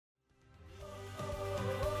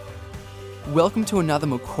Welcome to another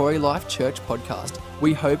Macquarie Life Church podcast.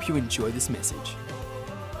 We hope you enjoy this message.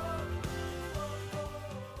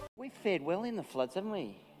 We've fared well in the floods, haven't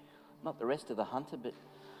we? Not the rest of the Hunter, but it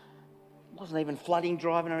wasn't even flooding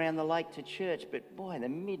driving around the lake to church. But boy, the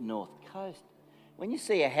mid-north coast, when you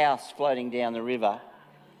see a house floating down the river,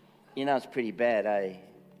 you know it's pretty bad, eh?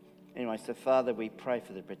 Anyway, so Father, we pray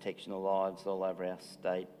for the protection of lives all over our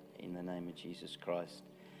state in the name of Jesus Christ.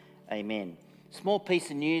 Amen. Small piece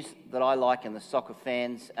of news that I like and the soccer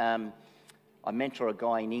fans. I mentor a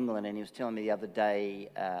guy in England and he was telling me the other day,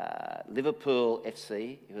 Liverpool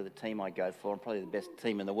FC, who are the team I go for, and probably the best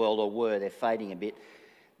team in the world, or were, they're fading a bit.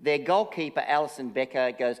 Their goalkeeper, Alison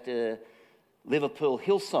Becker, goes to Liverpool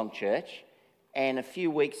Hillsong Church, and a few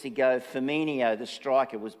weeks ago, Firmino, the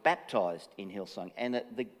striker, was baptised in Hillsong. And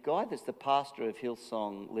the guy that's the pastor of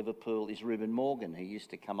Hillsong Liverpool is Ruben Morgan, who used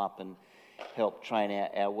to come up and help train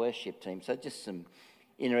our worship team. So just some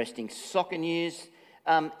interesting soccer news.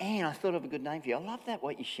 And I thought of a good name for you. I love that,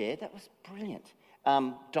 what you shared. That was brilliant.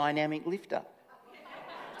 Dynamic Lifter.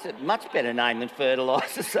 It's a much better name than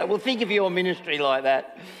fertiliser. So we'll think of your ministry like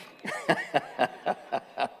that.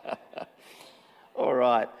 All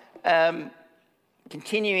right.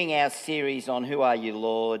 Continuing our series on Who Are You,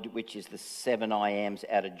 Lord, which is the 7 I Ams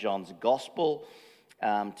out of John's Gospel.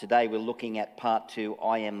 Today we're looking at part 2,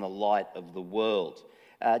 I am the light of the world.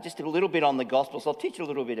 Just a little bit on the Gospels. I'll teach you a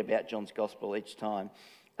little bit about John's Gospel each time.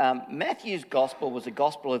 Matthew's Gospel was a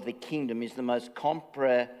Gospel of the Kingdom, is the most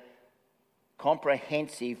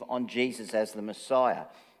comprehensive on Jesus as the Messiah.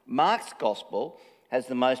 Mark's Gospel has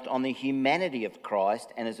the most on the humanity of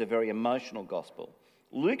Christ and is a very emotional Gospel.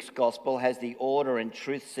 Luke's Gospel has the order and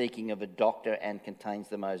truth-seeking of a doctor and contains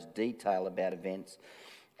the most detail about events.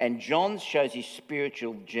 And John shows his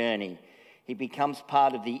spiritual journey. He becomes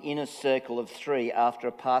part of the inner circle of 3 after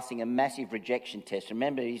passing a massive rejection test.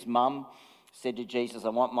 Remember, his mum said to Jesus, I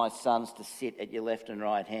want my sons to sit at your left and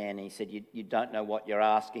right hand. And he said, you don't know what you're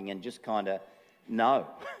asking, and just kind of, no.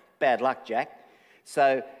 Bad luck, Jack.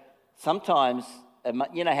 So sometimes,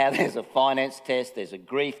 you know how there's a finance test, there's a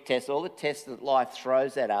grief test, all the tests that life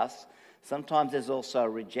throws at us. Sometimes there's also a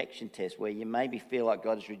rejection test where you maybe feel like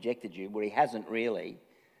God has rejected you, where he hasn't really,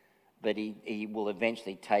 but he will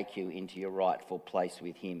eventually take you into your rightful place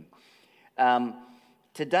with him.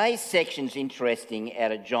 Today's section's interesting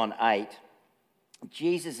out of John 8.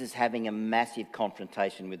 Jesus is having a massive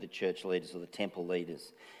confrontation with the church leaders or the temple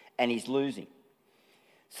leaders, and he's losing.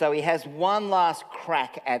 So he has one last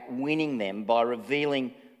crack at winning them by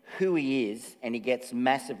revealing who he is, and he gets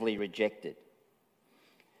massively rejected.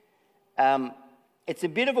 It's a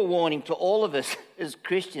bit of a warning to all of us as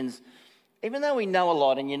Christians. Even though we know a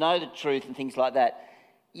lot and you know the truth and things like that,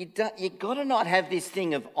 you've got to not have this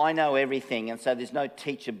thing of I know everything and so there's no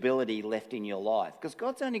teachability left in your life. Because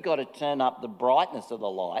God's only got to turn up the brightness of the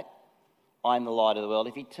light. I'm the light of the world.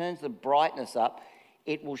 If he turns the brightness up,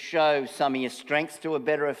 it will show some of your strengths to a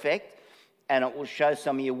better effect, and it will show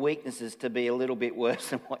some of your weaknesses to be a little bit worse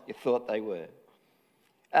than what you thought they were.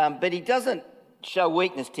 But he doesn't show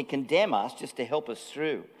weakness to condemn us, just to help us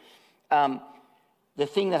through. The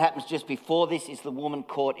thing that happens just before this is the woman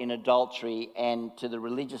caught in adultery, and to the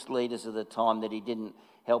religious leaders of the time that he didn't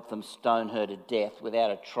help them stone her to death without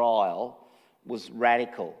a trial was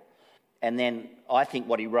radical. And then I think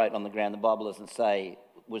what he wrote on the ground, the Bible doesn't say,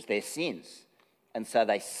 was their sins. And so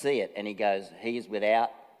they see it, and he goes, he is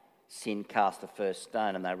without sin, cast the first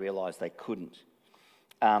stone, and they realise they couldn't.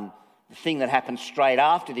 The thing that happens straight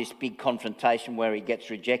after this big confrontation where he gets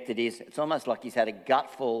rejected is, it's almost like he's had a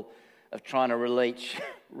gutful of trying to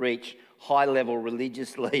reach high-level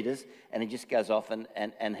religious leaders, and he just goes off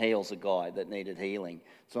and heals a guy that needed healing.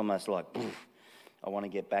 It's almost like, I want to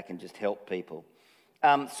get back and just help people.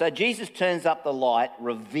 So Jesus turns up the light,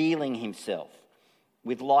 revealing himself.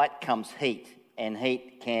 With light comes heat, and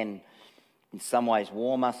heat can, in some ways,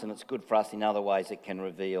 warm us, and it's good for us. In other ways, it can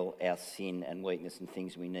reveal our sin and weakness and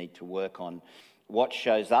things we need to work on. What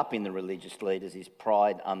shows up in the religious leaders is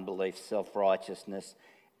pride, unbelief, self-righteousness,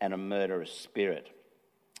 and a murderous spirit.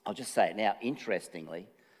 I'll just say it now, interestingly,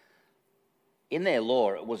 in their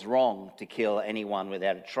law it was wrong to kill anyone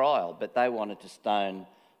without a trial, but they wanted to stone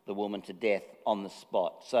the woman to death on the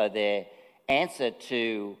spot. So their answer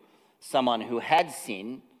to someone who had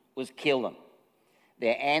sinned was kill them.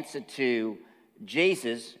 Their answer to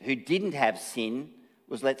Jesus, who didn't have sin,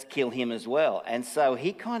 was let's kill him as well. And so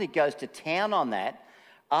he kind of goes to town on that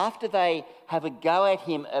after they have a go at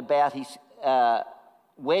him about his...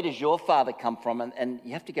 where does your father come from? And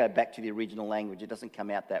you have to go back to the original language. It doesn't come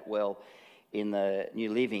out that well in the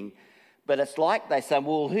New Living. But it's like they say,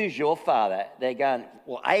 well, who's your father? They're going,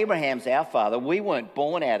 well, Abraham's our father. We weren't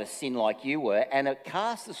born out of sin like you were. And it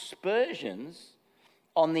casts aspersions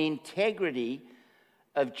on the integrity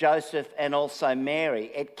of Joseph and also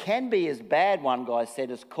Mary. It can be as bad, one guy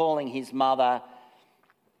said, as calling his mother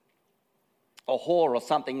a whore or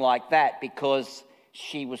something like that because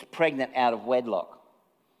she was pregnant out of wedlock.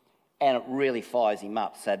 And it really fires him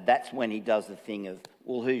up. So that's when he does the thing of,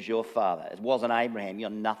 well, who's your father? It wasn't Abraham. You're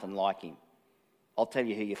nothing like him. I'll tell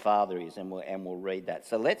you who your father is, and we'll read that.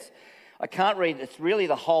 So I can't read, it's really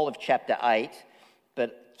the whole of chapter 8,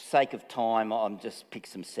 but for sake of time, I'll just pick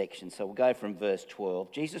some sections. So we'll go from verse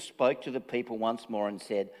 12. Jesus spoke to the people once more and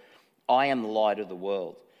said, I am the light of the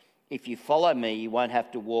world. If you follow me, you won't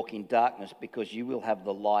have to walk in darkness because you will have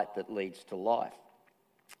the light that leads to life.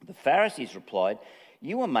 The Pharisees replied,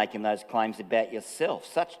 you are making those claims about yourself.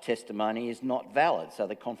 Such testimony is not valid. So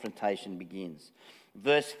the confrontation begins.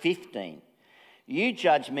 Verse 15. You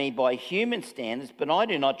judge me by human standards, but I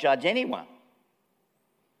do not judge anyone.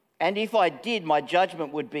 And if I did, my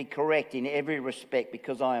judgment would be correct in every respect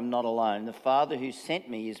because I am not alone. The Father who sent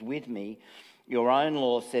me is with me. Your own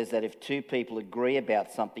law says that if two people agree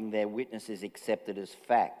about something, their witness is accepted as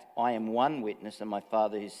fact. I am one witness and my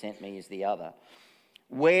Father who sent me is the other.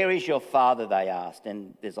 Where is your father, they asked.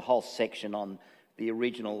 And there's a whole section on the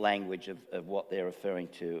original language of what they're referring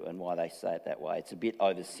to and why they say it that way. It's a bit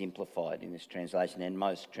oversimplified in this translation and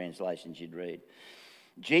most translations you'd read.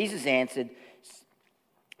 Jesus answered,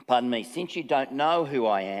 since you don't know who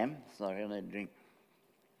I am, sorry, I need a drink.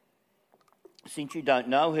 Since you don't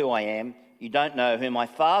know who I am, you don't know who my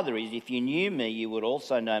Father is. If you knew me, you would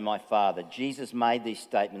also know my Father. Jesus made these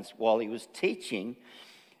statements while he was teaching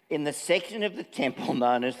in the section of the temple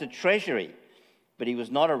known as the treasury, but he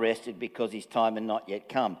was not arrested because his time had not yet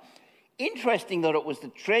come. Interesting that it was the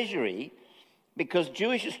treasury, because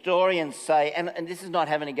Jewish historians say, and this is not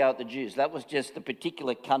having a go at the Jews, that was just the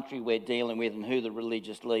particular country we're dealing with and who the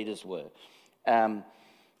religious leaders were.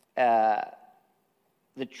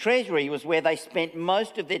 The treasury was where they spent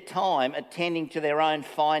most of their time attending to their own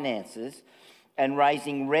finances and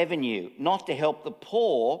raising revenue, not to help the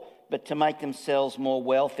poor, but to make themselves more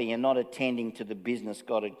wealthy and not attending to the business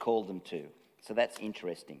God had called them to. So that's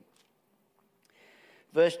interesting.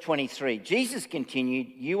 Verse 23, Jesus continued,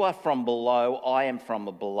 you are from below, I am from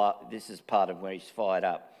above. This is part of where he's fired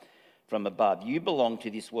up. From above. You belong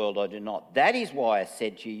to this world, I do not. That is why I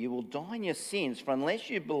said to you, you will die in your sins, for unless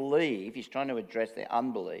you believe, he's trying to address their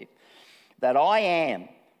unbelief, that I am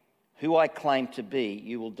who I claim to be,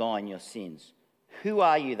 you will die in your sins. Who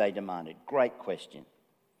are you, they demanded. Great question.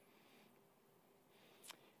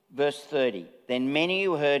 Verse 30, then many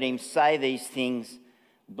who heard him say these things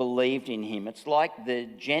believed in him. It's like the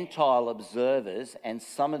Gentile observers and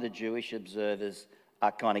some of the Jewish observers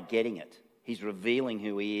are kind of getting it. He's revealing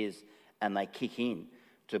who he is and they kick in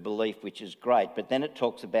to belief, which is great. But then it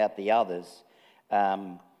talks about the others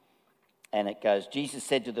and it goes, Jesus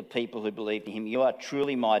said to the people who believed in him, you are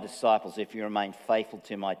truly my disciples if you remain faithful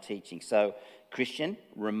to my teaching. So Christian,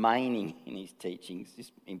 remaining in his teachings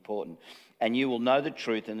is important. And you will know the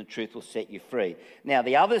truth and the truth will set you free. Now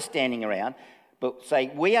the others standing around but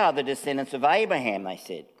say, we are the descendants of Abraham, they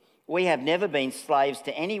said. We have never been slaves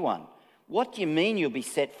to anyone. What do you mean you'll be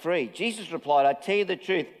set free? Jesus replied, I tell you the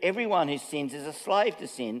truth, everyone who sins is a slave to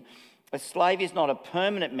sin. A slave is not a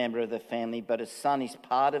permanent member of the family, but a son is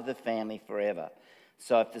part of the family forever.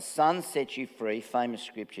 So if the Son sets you free, famous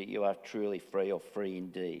scripture, you are truly free or free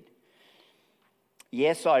indeed.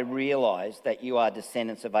 Yes, I realise that you are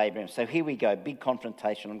descendants of Abraham. So here we go, big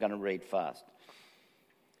confrontation. I'm going to read fast.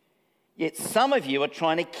 Yet some of you are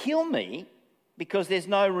trying to kill me because there's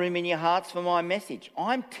no room in your hearts for my message.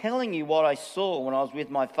 I'm telling you what I saw when I was with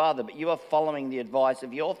my father, but you are following the advice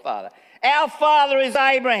of your father. Our father is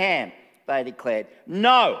Abraham, they declared.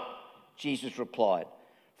 No, Jesus replied.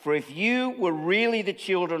 For if you were really the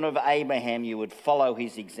children of Abraham, you would follow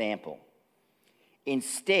his example.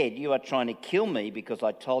 Instead, you are trying to kill me because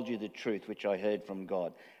I told you the truth, which I heard from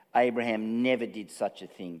God. Abraham never did such a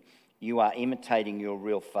thing. You are imitating your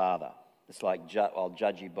real father. It's like, I'll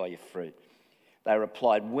judge you by your fruit. They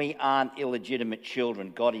replied, we aren't illegitimate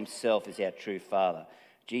children. God himself is our true father.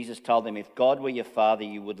 Jesus told them, if God were your father,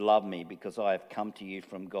 you would love me because I have come to you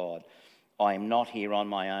from God. I am not here on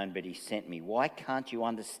my own, but he sent me. Why can't you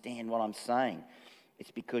understand what I'm saying? It's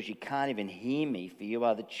because you can't even hear me, for you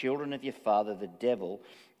are the children of your father, the devil,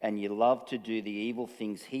 and you love to do the evil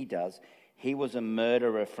things he does. He was a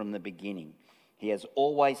murderer from the beginning. He has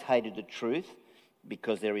always hated the truth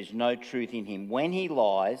because there is no truth in him. When he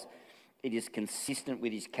lies, it is consistent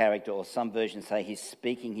with his character, or some versions say he's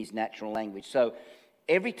speaking his natural language. So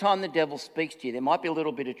every time the devil speaks to you, there might be a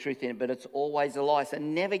little bit of truth in it, but it's always a lie. So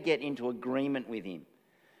never get into agreement with him.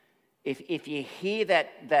 If you hear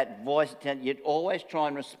that voice, you'd always try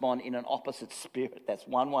and respond in an opposite spirit. That's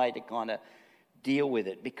one way to kind of deal with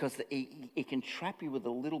it, because it can trap you with a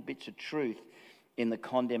little bits of truth in the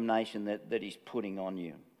condemnation that he's putting on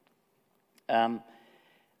you.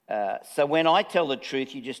 So when I tell the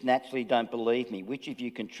truth, you just naturally don't believe me. Which of you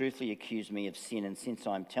can truthfully accuse me of sin? And since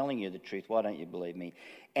I'm telling you the truth, why don't you believe me?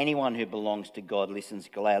 Anyone who belongs to God listens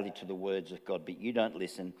gladly to the words of God, but you don't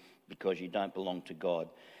listen because you don't belong to God.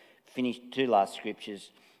 Finish two last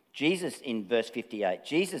scriptures. Jesus, in verse 58,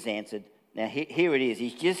 Jesus answered, now here it is,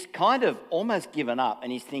 he's just kind of almost given up,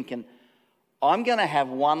 and he's thinking, I'm going to have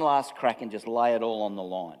one last crack and just lay it all on the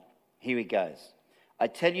line. Here he goes. I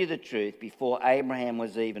tell you the truth, before Abraham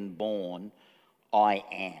was even born, I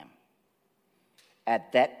am.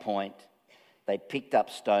 At that point, they picked up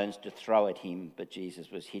stones to throw at him, but Jesus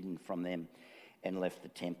was hidden from them and left the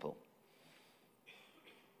temple.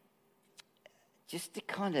 Just to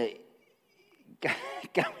kind of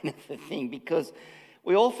go into the thing, because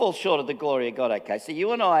we all fall short of the glory of God, okay? So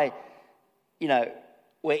you and I,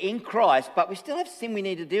 we're in Christ, but we still have sin we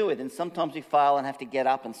need to deal with, and sometimes we fail and have to get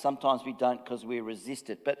up, and sometimes we don't because we resist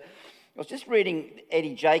it. But I was just reading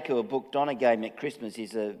Eddie Jaco, a book Donna gave me at Christmas.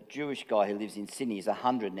 He's a Jewish guy who lives in Sydney. He's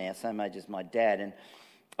 100 now, same age as my dad. And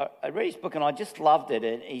I read his book and I just loved it.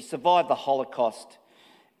 And he survived the Holocaust.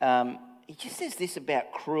 He just says this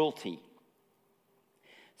about cruelty.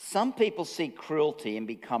 Some people see cruelty and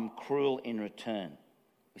become cruel in return.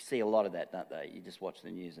 We see a lot of that, don't they? You just watch the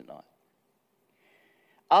news at night.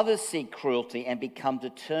 Others see cruelty and become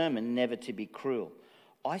determined never to be cruel.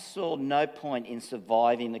 I saw no point in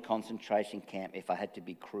surviving the concentration camp if I had to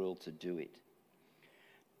be cruel to do it.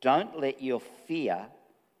 Don't let your fear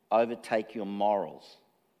overtake your morals.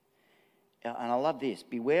 And I love this.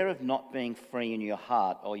 Beware of not being free in your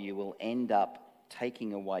heart, or you will end up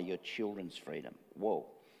taking away your children's freedom. Whoa.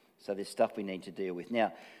 So there's stuff we need to deal with.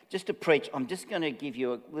 Now, just to preach, I'm just going to give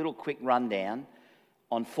you a little quick rundown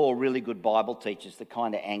on 4 really good Bible teachers, the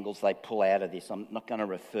kind of angles they pull out of this. I'm not going to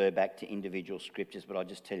refer back to individual scriptures, but I'll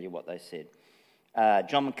just tell you what they said.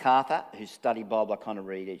 John MacArthur, whose study Bible I kind of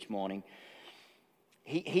read each morning,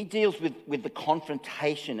 he deals with the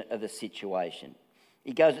confrontation of the situation.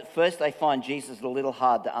 He goes, at first they find Jesus a little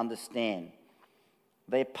hard to understand.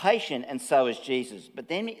 They're patient, and so is Jesus. But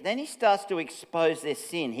then he starts to expose their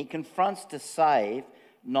sin. He confronts to save,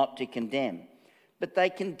 not to condemn. But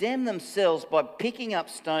they condemn themselves by picking up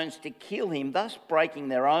stones to kill him, thus breaking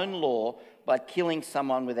their own law by killing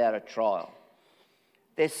someone without a trial.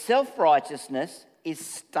 Their self-righteousness is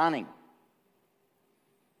stunning.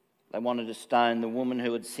 They wanted to stone the woman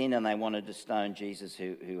who had sinned, and they wanted to stone Jesus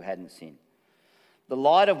who hadn't sinned. The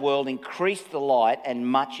light of world increased the light, and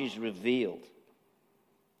much is revealed.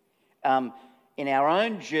 In our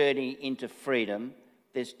own journey into freedom,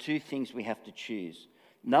 there's 2 things we have to choose.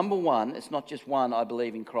 Number 1, it's not just one, I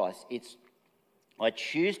believe in Christ. It's I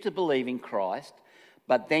choose to believe in Christ,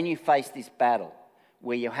 but then you face this battle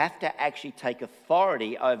where you have to actually take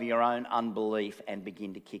authority over your own unbelief and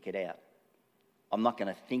begin to kick it out. I'm not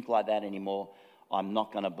going to think like that anymore. I'm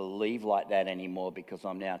not going to believe like that anymore because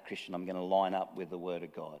I'm now a Christian. I'm going to line up with the Word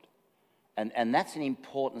of God. And that's an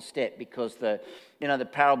important step, because the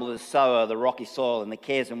parable of the sower, the rocky soil, and the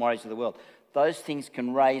cares and worries of the world, those things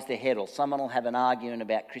can raise their head, or someone will have an argument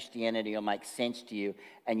about Christianity or make sense to you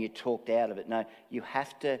and you're talked out of it. No, you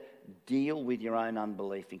have to deal with your own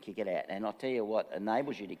unbelief and kick it out. And I'll tell you what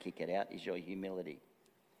enables you to kick it out is your humility.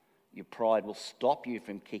 Your pride will stop you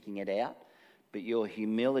from kicking it out, but your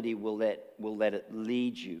humility will let it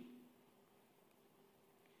lead you.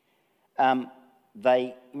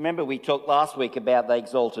 Remember we talked last week about they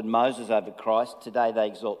exalted Moses over Christ. Today they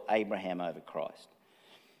exalt Abraham over Christ.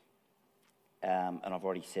 And I've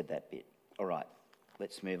already said that bit. All right,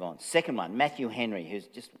 let's move on. Second one, Matthew Henry, who's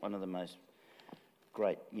just one of the most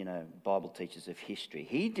great, Bible teachers of history.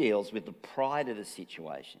 He deals with the pride of the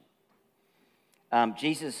situation.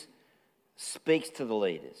 Jesus speaks to the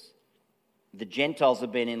leaders. The Gentiles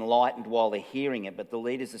have been enlightened while they're hearing it, but the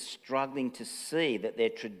leaders are struggling to see that their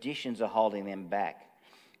traditions are holding them back.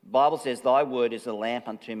 The Bible says, thy word is a lamp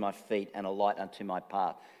unto my feet and a light unto my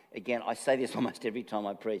path. Again, I say this almost every time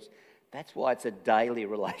I preach. That's why it's a daily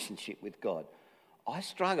relationship with God. I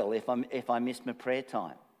struggle if I miss my prayer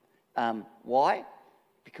time. Why?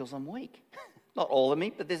 Because I'm weak. Not all of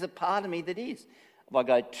me, but there's a part of me that is. If I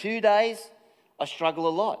go 2 days, I struggle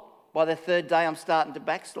a lot. By the 3rd day, I'm starting to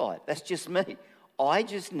backslide. That's just me. I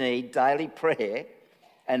just need daily prayer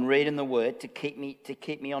and reading the Word to keep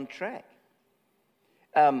me on track.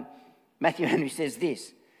 Matthew Henry says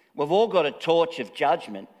this: we've all got a torch of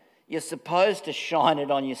judgment. You're supposed to shine it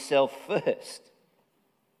on yourself first.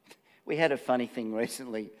 We had a funny thing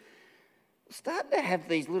recently. Starting to have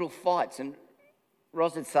these little fights, and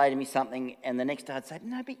Ros would say to me something, and the next day I'd say,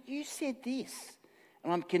 no, but you said this.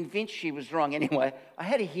 And I'm convinced she was wrong. Anyway, I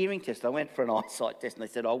had a hearing test. I went for an eyesight test, and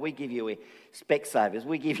they said, we give you Specsavers,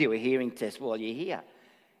 we give you a hearing test while you're here.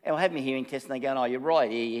 And I had my hearing test, and they go, you're right,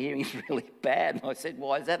 yeah, your hearing's really bad. And I said,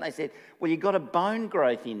 why is that? And they said, well, you've got a bone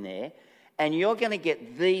growth in there, and you're going to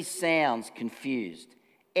get these sounds confused: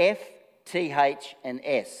 F, T, H, and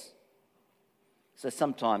S. So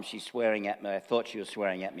sometimes she's swearing at me. I thought she was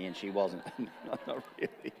swearing at me, and she wasn't. Not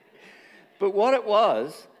really. But what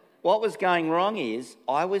was going wrong is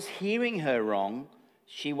I was hearing her wrong.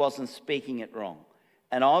 She wasn't speaking it wrong.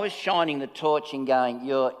 And I was shining the torch and going,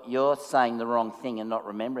 you're saying the wrong thing and not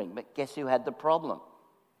remembering. But guess who had the problem?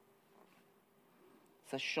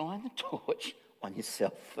 So shine the torch on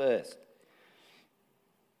yourself first.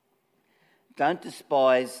 Don't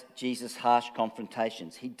despise Jesus' harsh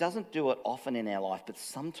confrontations. He doesn't do it often in our life, but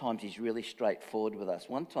sometimes he's really straightforward with us.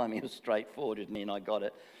 One time he was straightforward with me and I got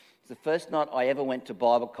it. It's the first night I ever went to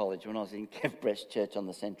Bible college when I was in Kev Breast Church on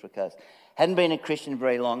the Central Coast. Hadn't been a Christian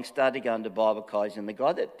very long, started going to Bible college, and the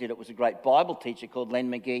guy that did it was a great Bible teacher called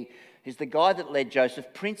Len McGee, who's the guy that led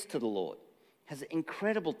Joseph Prince to the Lord. Has an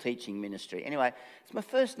incredible teaching ministry. Anyway, it's my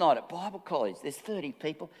first night at Bible college. There's 30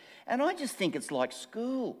 people, and I just think it's like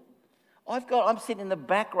school. I'm sitting in the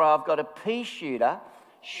back row, I've got a pea shooter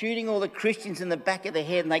shooting all the Christians in the back of the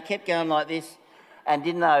head, and they kept going like this and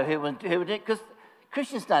didn't know who would do it, because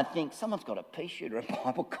Christians don't think someone's got a pea shooter at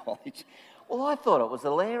Bible college. Well, I thought it was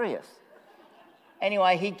hilarious.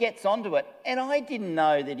 Anyway, he gets onto it, and I didn't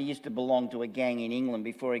know that he used to belong to a gang in England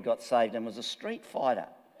before he got saved and was a street fighter.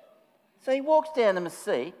 So he walks down to my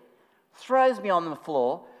seat, throws me on the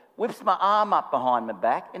floor, whips my arm up behind my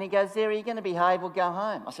back, and he goes, "There, are you going to behave or go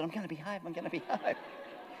home?" I said, I'm going to behave.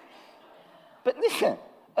 But listen,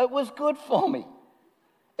 it was good for me.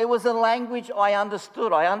 It was a language I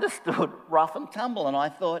understood. I understood rough and tumble, and I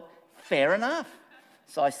thought, fair enough.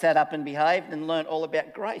 So I sat up and behaved and learnt all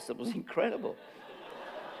about grace. It was incredible.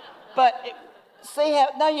 But see how,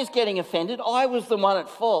 no use getting offended. I was the one at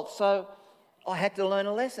fault, so I had to learn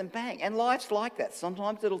a lesson, bang. And life's like that.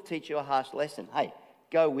 Sometimes it'll teach you a harsh lesson. Hey,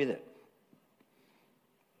 go with it.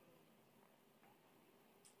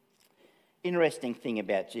 Interesting thing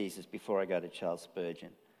about Jesus before I go to Charles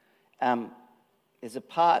Spurgeon. There's a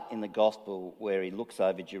part in the gospel where he looks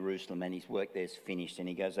over Jerusalem and his work there's finished, and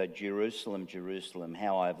he goes, "Oh, Jerusalem, Jerusalem,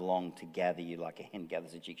 how I have longed to gather you like a hen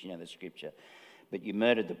gathers a chicks." You know the scripture. But you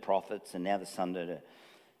murdered the prophets, and now the son did it.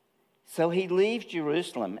 So he leaves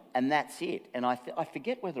Jerusalem, and that's it. And I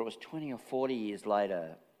forget whether it was 20 or 40 years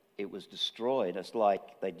later it was destroyed. It's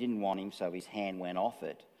like they didn't want him, so his hand went off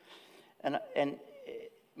it. And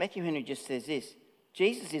Matthew Henry just says this: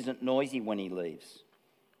 Jesus isn't noisy when he leaves.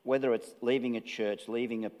 Whether it's leaving a church,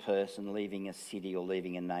 leaving a person, leaving a city, or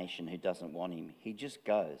leaving a nation who doesn't want him, he just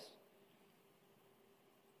goes.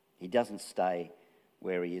 He doesn't stay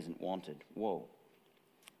where he isn't wanted. Whoa.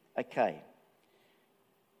 Okay.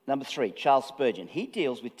 Number 3, Charles Spurgeon. He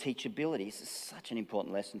deals with teachability. This is such an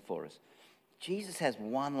important lesson for us. Jesus has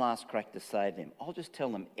one last crack to say to them. I'll just tell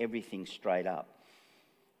them everything straight up.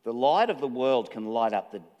 The light of the world can light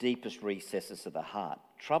up the deepest recesses of the heart.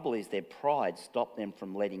 Trouble is their pride stopped them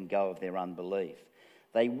from letting go of their unbelief.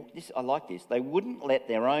 I like this. They wouldn't let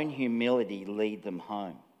their own humility lead them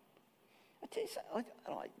home. I tell you,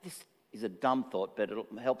 this is a dumb thought, but it'll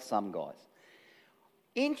help some guys.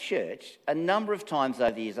 In church, a number of times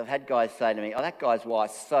over the years, I've had guys say to me, "Oh, that guy's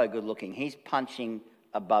wife's so good looking. He's punching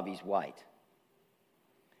above his weight."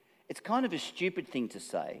 It's kind of a stupid thing to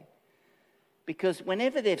say, because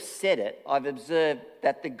whenever they've said it, I've observed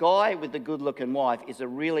that the guy with the good-looking wife is a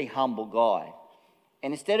really humble guy.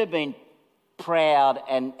 And instead of being proud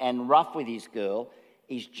and rough with his girl,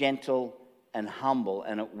 he's gentle and humble,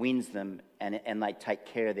 and it wins them, and they take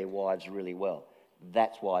care of their wives really well.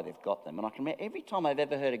 That's why they've got them. And I can remember every time I've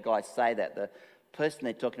ever heard a guy say that, the person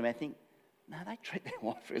they're talking about, I think, no, they treat their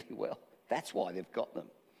wife really well. That's why they've got them.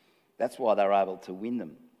 That's why they're able to win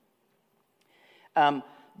them.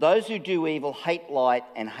 Those who do evil hate light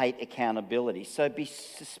and hate accountability. So be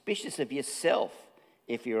suspicious of yourself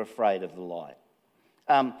if you're afraid of the light.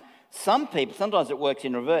 Some people, sometimes it works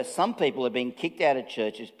in reverse. Some people are being kicked out of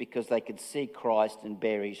churches because they could see Christ and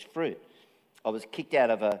bear his fruit. I was kicked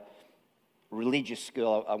out of a religious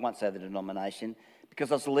school, I won't say the denomination,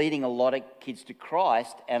 because I was leading a lot of kids to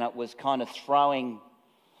Christ, and it was kind of throwing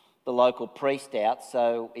the local priest out.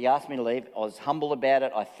 So he asked me to leave. I was humble about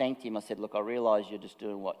it. I thanked him. I said, "Look, I realise you're just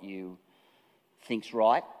doing what you thinks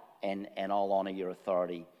right, and I'll honour your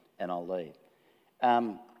authority and I'll leave.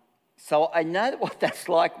 So I know what that's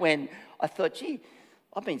like when I thought, gee,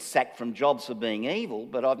 I've been sacked from jobs for being evil,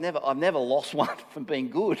 but I've never lost one from being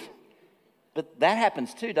good. But that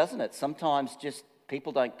happens too, doesn't it? Sometimes just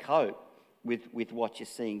people don't cope with what you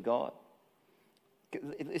see in God.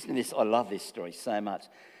 Listen to this. I love this story so much.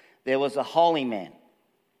 There was a holy man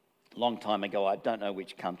a long time ago. I don't know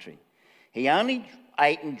which country. He only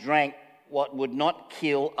ate and drank what would not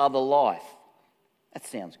kill other life. That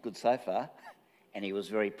sounds good so far. And he was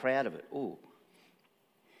very proud of it. Ooh.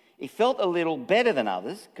 He felt a little better than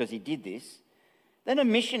others because he did this. Then a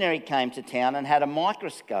missionary came to town and had a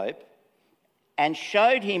microscope and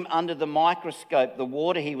showed him under the microscope the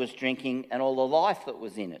water he was drinking and all the life that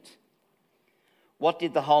was in it. What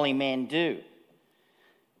did the holy man do?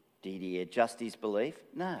 Did he adjust his belief?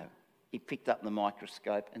 No. He picked up the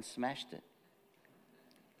microscope and smashed it.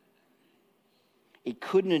 He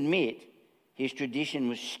couldn't admit his tradition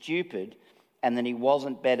was stupid and that he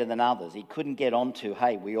wasn't better than others. He couldn't get on to,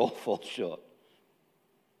 hey, we all fall short.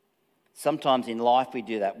 Sometimes in life we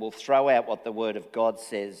do that. We'll throw out what the Word of God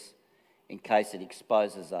says in case it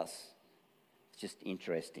exposes us. It's just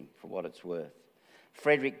interesting for what it's worth.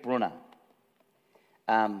 Frederick Brunner,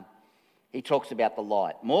 he talks about the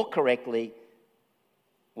light. More correctly,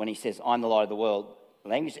 when he says, I'm the light of the world,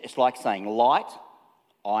 language, it's like saying, light,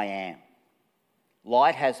 I am.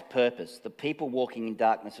 Light has purpose. The people walking in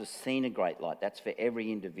darkness have seen a great light. That's for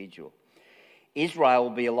every individual. Israel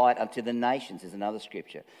will be a light unto the nations is another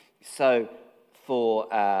scripture. So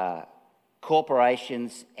for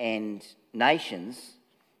corporations and nations,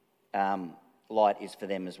 light is for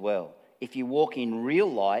them as well. If you walk in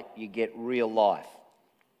real light, you get real life.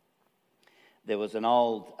 There was an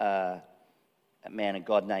old man of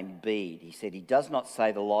God named Bede. He said, he does not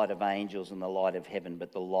say the light of angels and the light of heaven,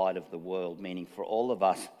 but the light of the world, meaning for all of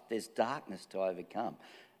us, there's darkness to overcome,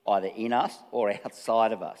 either in us or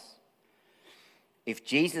outside of us. If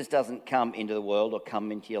Jesus doesn't come into the world or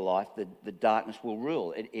come into your life, the darkness will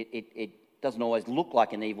rule. It doesn't always look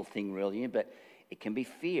like an evil thing ruling you, but it can be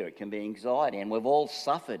fear, it can be anxiety, and we've all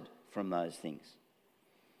suffered from those things.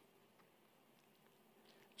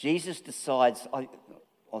 Jesus decides,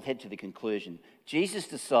 I'll head to the conclusion. Jesus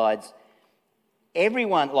decides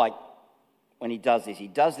everyone, like when he does this, he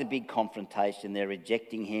does the big confrontation, they're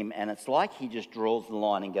rejecting him, and it's like he just draws the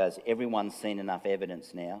line and goes, everyone's seen enough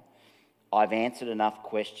evidence now. I've answered enough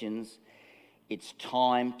questions. It's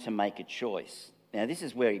time to make a choice. Now, this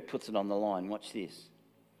is where he puts it on the line. Watch this.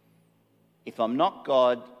 If I'm not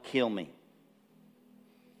God, kill me.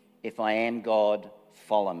 If I am God,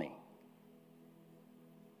 follow me.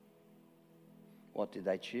 What did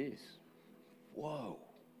they choose? Whoa.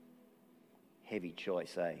 Heavy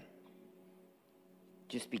choice, eh?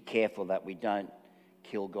 Just be careful that we don't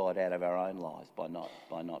kill God out of our own lives by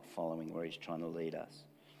not following where he's trying to lead us.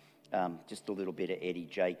 Just a little bit of Eddie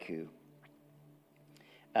Jaku.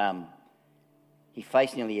 He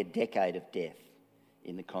faced nearly a decade of death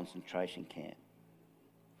in the concentration camp.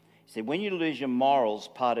 He said, when you lose your morals,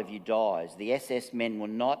 part of you dies. The SS men were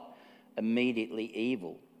not immediately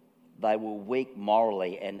evil. They were weak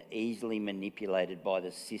morally and easily manipulated by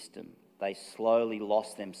the system. They slowly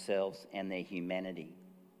lost themselves and their humanity.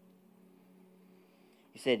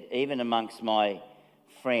 He said, even amongst my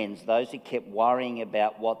friends, those who kept worrying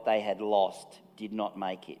about what they had lost did not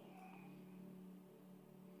make it.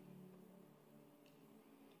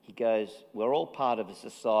 He goes, we're all part of a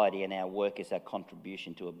society and our work is our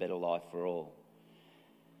contribution to a better life for all.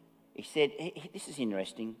 He said, this is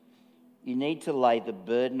interesting. You need to lay the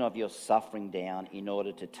burden of your suffering down in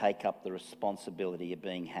order to take up the responsibility of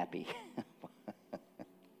being happy.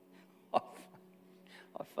 I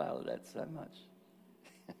fail at that so much.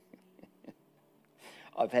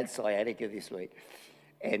 I've had sciatica this week,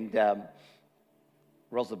 and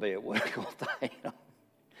Ros will be at work all day.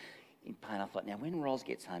 In pain, I thought, now when Ros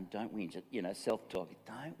gets home, don't whinge. Self-talk,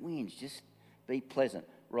 don't whinge, just be pleasant.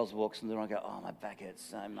 Ros walks in the door and I go, oh, my back hurts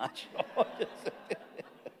so much.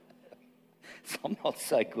 So I'm not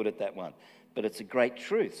so good at that one. But it's a great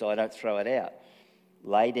truth, so I don't throw it out.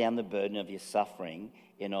 Lay down the burden of your suffering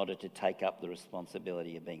in order to take up the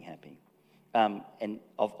responsibility of being happy. And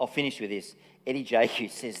I'll finish with this. Eddie Jaku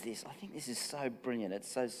says this. I think this is so brilliant.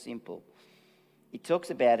 It's so simple. He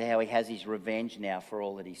talks about how he has his revenge now for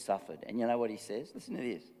all that he suffered. And you know what he says? Listen to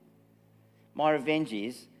this. My revenge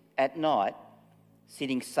is, at night,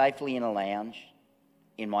 sitting safely in a lounge,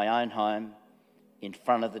 in my own home, in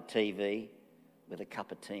front of the TV, with a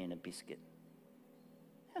cup of tea and a biscuit.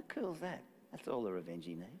 How cool is that? That's all the revenge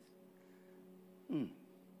he needs.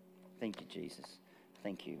 Thank you, Jesus.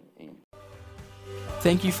 Thank you, Ian.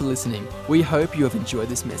 Thank you for listening. We hope you have enjoyed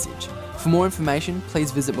this message. For more information,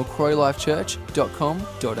 please visit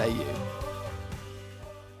macquarielifechurch.com.au.